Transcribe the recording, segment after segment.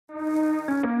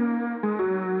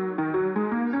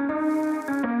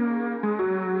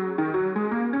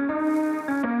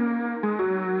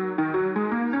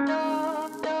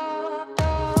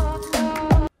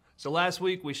So last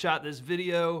week we shot this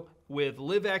video with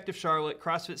Live Active Charlotte,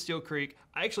 CrossFit Steele Creek.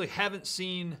 I actually haven't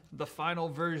seen the final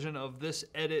version of this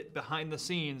edit behind the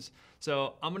scenes.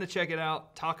 So I'm gonna check it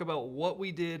out, talk about what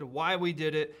we did, why we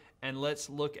did it, and let's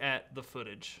look at the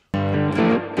footage.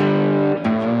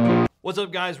 What's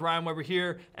up guys, Ryan Weber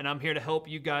here, and I'm here to help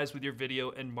you guys with your video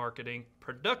and marketing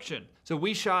production. So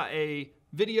we shot a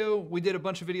video, we did a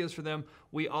bunch of videos for them.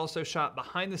 We also shot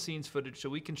behind the scenes footage so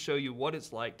we can show you what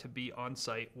it's like to be on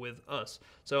site with us.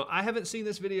 So I haven't seen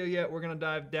this video yet. We're gonna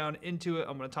dive down into it.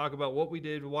 I'm gonna talk about what we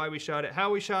did, why we shot it,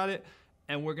 how we shot it,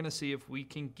 and we're gonna see if we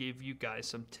can give you guys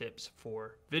some tips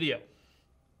for video.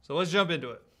 So let's jump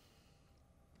into it.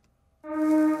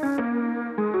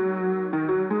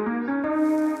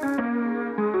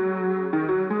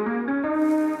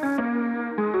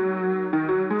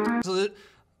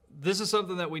 This is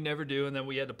something that we never do, and then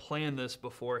we had to plan this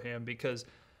beforehand because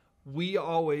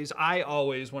I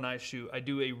always, when I shoot, I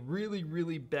do a really,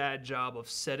 really bad job of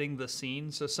setting the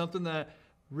scene. So something that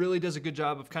really does a good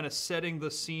job of kind of setting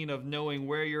the scene of knowing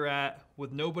where you're at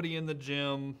with nobody in the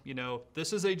gym. You know,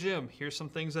 this is a gym. Here's some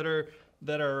things that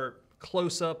are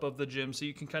close up of the gym so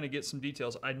you can kind of get some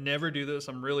details. I never do this.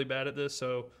 I'm really bad at this,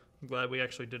 so I'm glad we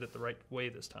actually did it the right way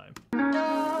this time.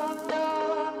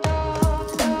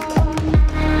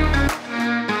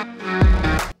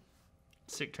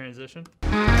 Sick transition.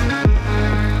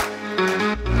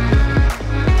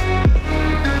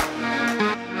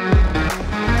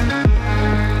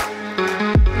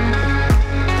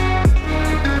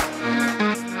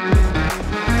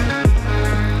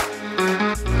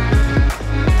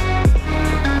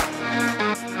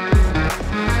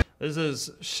 This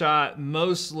is shot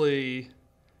mostly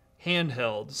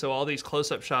handheld. So all these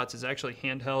close-up shots is actually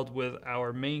handheld with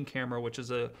our main camera, which is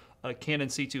a Canon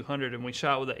C200, and we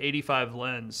shot with an 85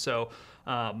 lens. So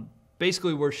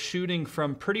basically we're shooting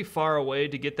from pretty far away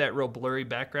to get that real blurry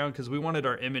background because we wanted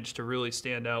our image to really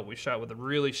stand out. We shot with a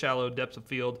really shallow depth of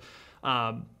field.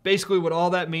 Basically what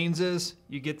all that means is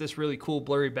you get this really cool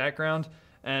blurry background,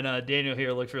 and Daniel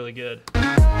here looks really good.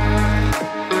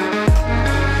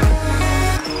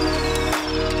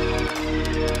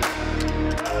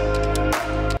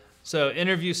 So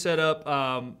interview setup,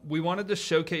 we wanted to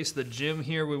showcase the gym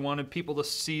here. We wanted people to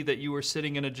see that you were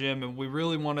sitting in a gym, and we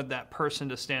really wanted that person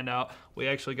to stand out. We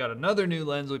actually got another new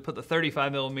lens. We put the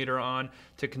 35mm on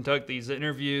to conduct these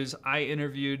interviews. I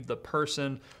interviewed the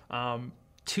person.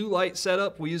 2 light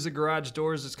setup. We use the garage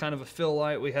doors as kind of a fill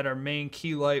light. We had our main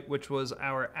key light, which was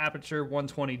our Aperture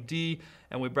 120D,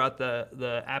 and we brought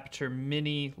the Aperture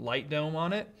Mini light dome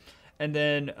on it. And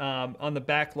then on the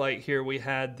back light here, we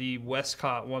had the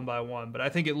Westcott 1x1. But I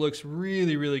think it looks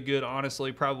really, really good.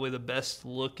 Honestly, probably the best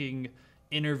looking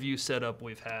interview setup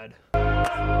we've had.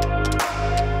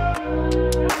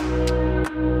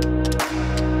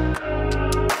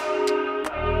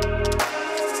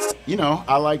 You know,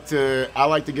 I like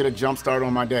to get a jump start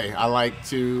on my day.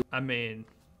 I mean,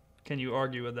 can you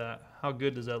argue with that? How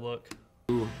good does that look?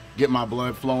 Get my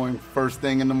blood flowing first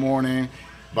thing in the morning.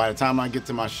 By the time I get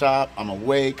to my shop, I'm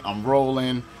awake, I'm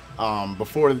rolling.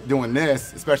 Before doing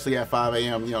this, especially at 5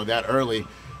 a.m., you know, that early,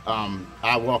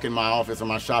 I walk in my office or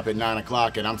my shop at 9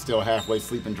 o'clock and I'm still halfway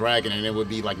sleeping dragging, and it would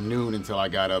be like noon until I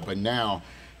got up. But now,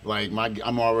 like,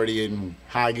 I'm already in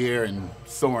high gear and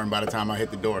soaring by the time I hit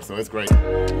the door, so it's great.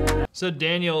 So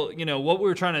Daniel, you know, what we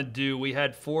were trying to do, we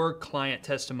had 4 client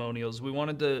testimonials. We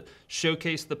wanted to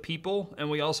showcase the people, and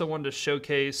we also wanted to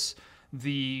showcase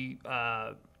the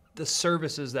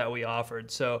services that we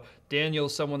offered. So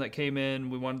Daniel's someone that came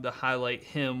in, we wanted to highlight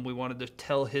him, we wanted to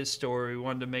tell his story, we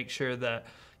wanted to make sure that,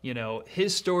 you know,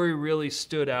 his story really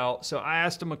stood out. So I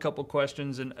asked him a couple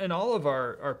questions, and all of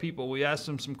our people, we asked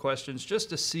them some questions just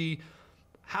to see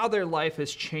how their life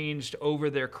has changed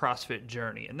over their CrossFit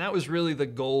journey. And that was really the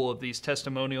goal of these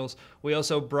testimonials. We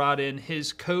also brought in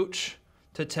his coach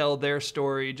to tell their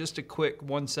story, just a quick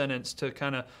 1 sentence to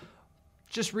kind of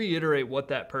just reiterate what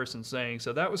that person's saying.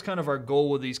 So that was kind of our goal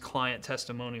with these client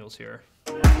testimonials here.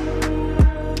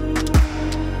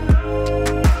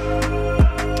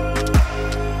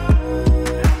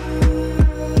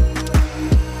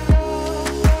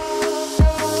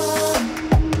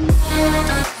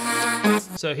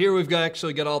 So here we've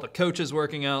actually got all the coaches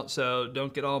working out, so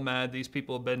don't get all mad. These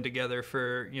people have been together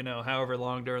for, you know, however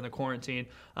long during the quarantine.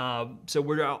 So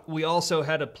we also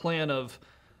had a plan of,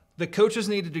 the coaches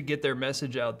needed to get their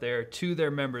message out there to their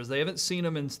members. They haven't seen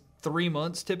them in 3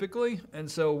 months typically,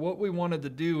 and so what we wanted to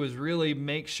do is really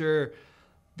make sure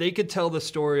they could tell the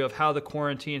story of how the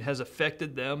quarantine has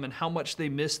affected them and how much they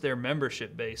miss their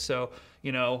membership base. So,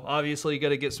 you know, obviously you got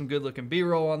to get some good looking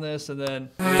B-roll on this, and then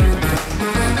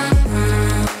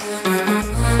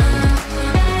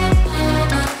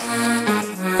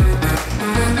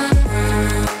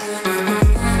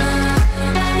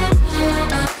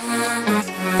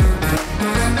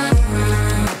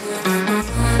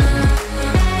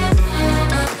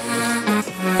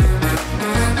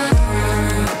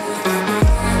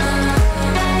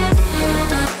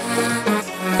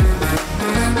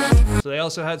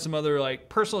also had some other like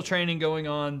personal training going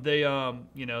on. They,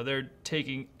 you know, they're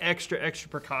taking extra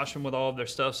precaution with all of their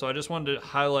stuff. So I just wanted to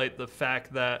highlight the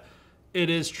fact that it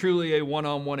is truly a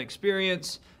one-on-one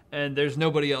experience and there's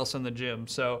nobody else in the gym.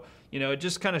 So, you know, it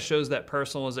just kind of shows that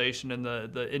personalization and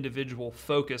the individual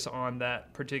focus on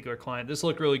that particular client. This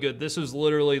looked really good. This was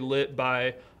literally lit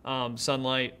by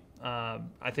sunlight. I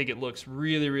think it looks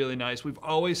really, really nice. We've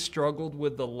always struggled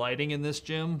with the lighting in this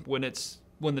gym when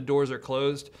the doors are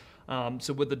closed.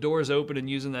 So with the doors open and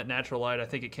using that natural light, I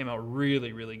think it came out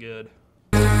really, really good.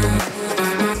 And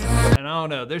I don't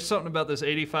know, there's something about this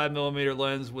 85mm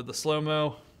lens with the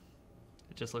slow-mo.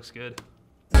 It just looks good.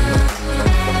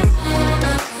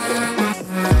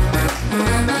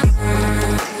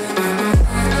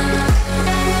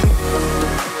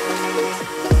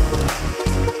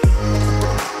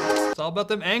 It's all about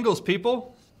them angles,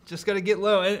 people. Just got to get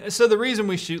low. And so the reason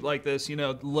we shoot like this, you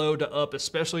know, low to up,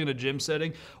 especially in a gym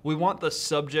setting, we want the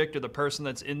subject or the person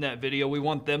that's in that video, we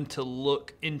want them to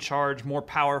look in charge, more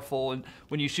powerful. And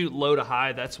when you shoot low to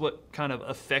high, that's what kind of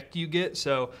effect you get.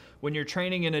 So when you're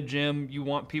training in a gym, you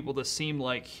want people to seem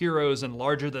like heroes and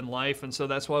larger than life. And so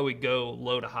that's why we go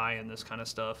low to high in this kind of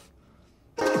stuff.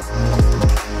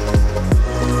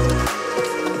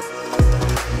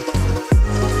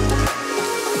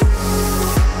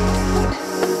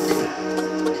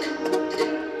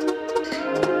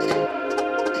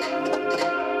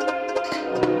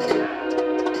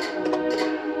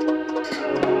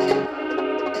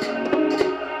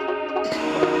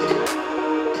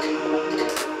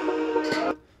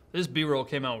 This B-roll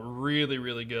came out really,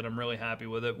 really good. I'm really happy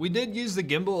with it. We did use the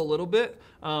gimbal a little bit.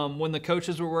 When the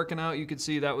coaches were working out, you could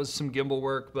see that was some gimbal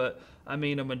work, but I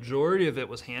mean, a majority of it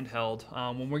was handheld.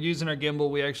 When we're using our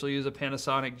gimbal, we actually use a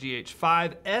Panasonic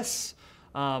GH5S,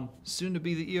 soon to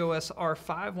be the EOS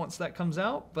R5 once that comes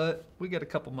out, but we got a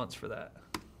couple months for that.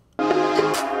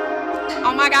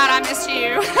 Oh my God, I missed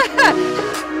you.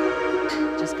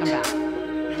 Just come back.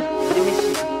 I miss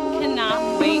you.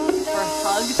 Cannot wait for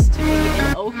hugs to be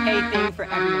an okay thing for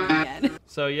everyone again.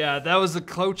 So yeah, that was the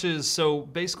coaches. So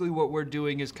basically what we're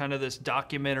doing is kind of this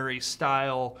documentary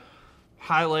style,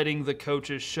 highlighting the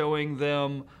coaches, showing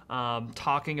them,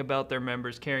 talking about their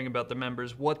members, caring about the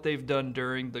members, what they've done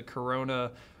during the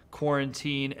Corona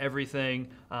quarantine, everything.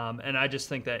 And I just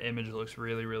think that image looks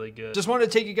really, really good. Just wanted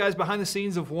to take you guys behind the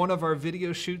scenes of one of our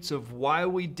video shoots of why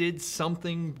we did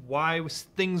something, why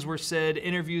things were said,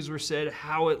 interviews were said,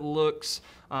 how it looks,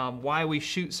 why we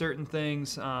shoot certain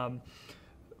things.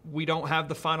 We don't have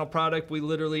the final product. We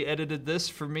literally edited this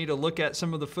for me to look at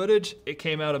some of the footage. It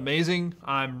came out amazing.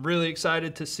 I'm really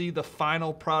excited to see the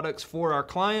final products for our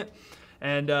client.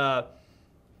 And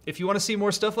if you want to see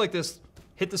more stuff like this,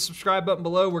 hit the subscribe button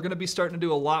below. We're going to be starting to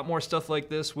do a lot more stuff like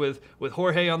this with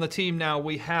Jorge on the team now.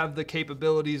 We have the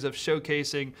capabilities of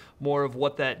showcasing more of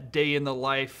what that day in the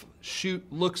life shoot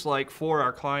looks like for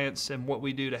our clients and what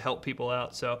we do to help people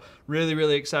out. So really,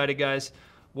 really excited, guys.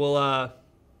 We'll, I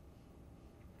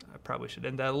probably should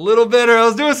end that a little bit or I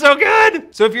was doing so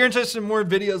good. So if you're interested in more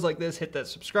videos like this, hit that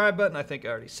subscribe button. I think I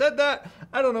already said that.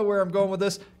 I don't know where I'm going with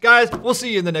this. Guys, we'll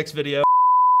see you in the next video.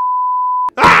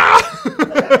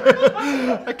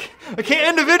 I can't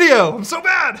end a video. I'm so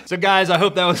bad. So guys, I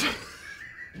hope that was...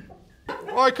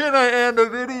 Why can't I end a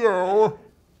video?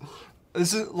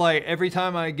 This is like every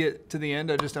time I get to the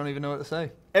end, I just don't even know what to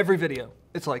say. Every video,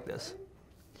 it's like this.